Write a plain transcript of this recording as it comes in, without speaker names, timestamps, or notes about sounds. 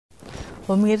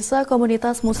Pemirsa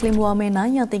komunitas Muslim Wamena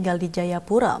yang tinggal di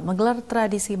Jayapura menggelar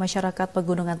tradisi masyarakat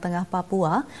Pegunungan Tengah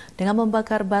Papua dengan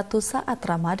membakar batu saat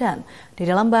Ramadan. Di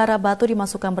dalam bara batu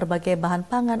dimasukkan berbagai bahan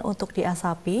pangan untuk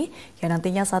diasapi yang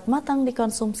nantinya saat matang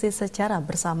dikonsumsi secara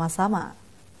bersama-sama.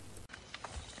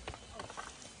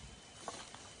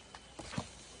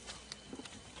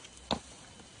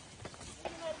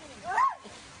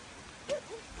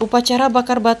 Upacara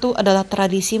bakar batu adalah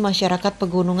tradisi masyarakat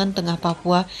Pegunungan Tengah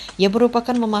Papua yang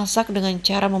merupakan memasak dengan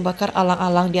cara membakar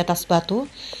alang-alang di atas batu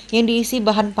yang diisi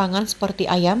bahan pangan seperti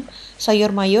ayam,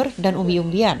 sayur mayur, dan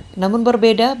umbi-umbian. Namun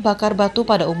berbeda bakar batu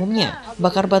pada umumnya.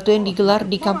 Bakar batu yang digelar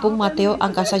di Kampung Mateo,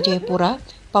 Angkasa Jayapura,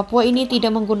 Papua ini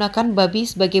tidak menggunakan babi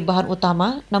sebagai bahan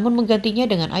utama, namun menggantinya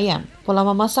dengan ayam. Pola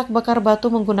memasak bakar batu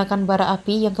menggunakan bara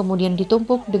api yang kemudian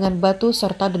ditumpuk dengan batu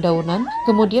serta dedaunan,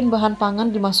 kemudian bahan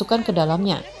pangan dimasukkan ke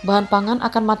dalamnya. Bahan pangan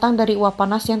akan matang dari uap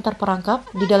panas yang terperangkap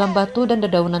di dalam batu dan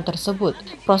dedaunan tersebut.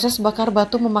 Proses bakar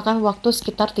batu memakan waktu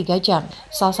sekitar 3 jam.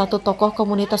 Salah satu tokoh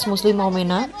komunitas Muslim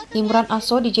Wamena, Imran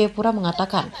Aso di Jayapura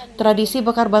mengatakan, tradisi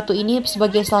bakar batu ini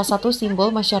sebagai salah satu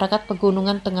simbol masyarakat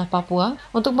Pegunungan Tengah Papua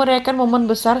untuk merayakan momen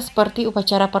besar seperti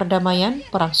upacara perdamaian,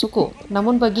 perang suku.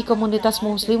 Namun bagi komunitas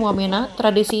Muslim Wamena,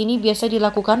 tradisi ini biasa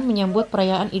dilakukan menyambut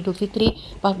perayaan Idul Fitri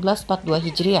 1442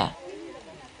 Hijriah.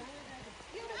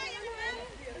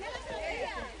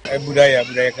 Budaya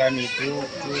kami itu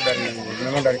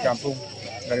memang dari kampung,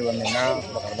 dari Wamena,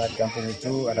 bakar batu kampung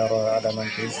itu ada non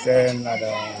Kristen, ada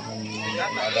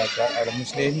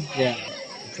Muslim,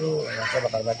 itu mereka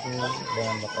bakar batu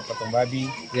dengan bakar potong babi.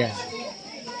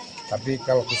 Tapi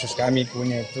kalau khusus kami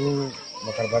punya itu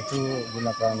bakar batu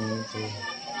gunakan itu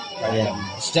ayam.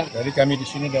 Jadi kami di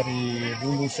sini dari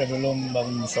dulu sebelum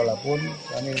bangun musola pun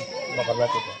kami bakar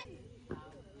batu.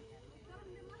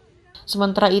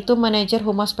 Sementara itu, manajer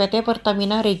Humas PT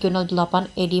Pertamina Regional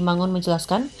 8 Edi Mangun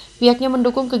menjelaskan, pihaknya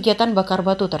mendukung kegiatan bakar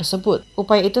batu tersebut.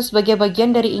 Upaya itu sebagai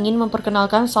bagian dari ingin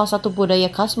memperkenalkan salah satu budaya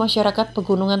khas masyarakat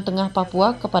Pegunungan Tengah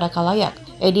Papua kepada khalayak.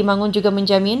 Edi Mangun juga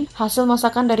menjamin hasil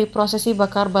masakan dari prosesi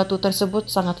bakar batu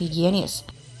tersebut sangat higienis.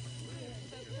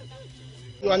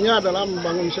 Tujuannya adalah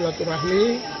membangun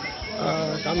silaturahmi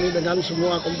kami dengan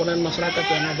semua komponen masyarakat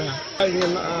yang ada. Kita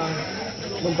ingin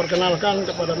memperkenalkan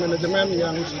kepada manajemen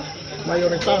yang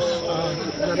mayoritas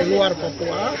dari luar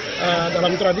Papua.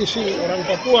 Dalam tradisi orang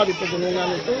Papua di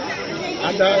pegunungan itu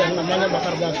ada yang namanya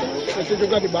bakar batu. Itu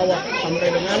juga dibawa sampai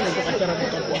dengan untuk acara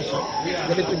buka puasa.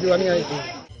 Jadi tujuannya itu.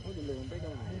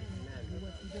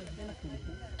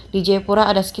 Di Jayapura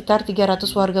ada sekitar 300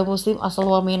 warga Muslim asal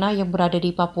Wamena yang berada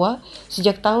di Papua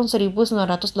sejak tahun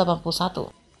 1981.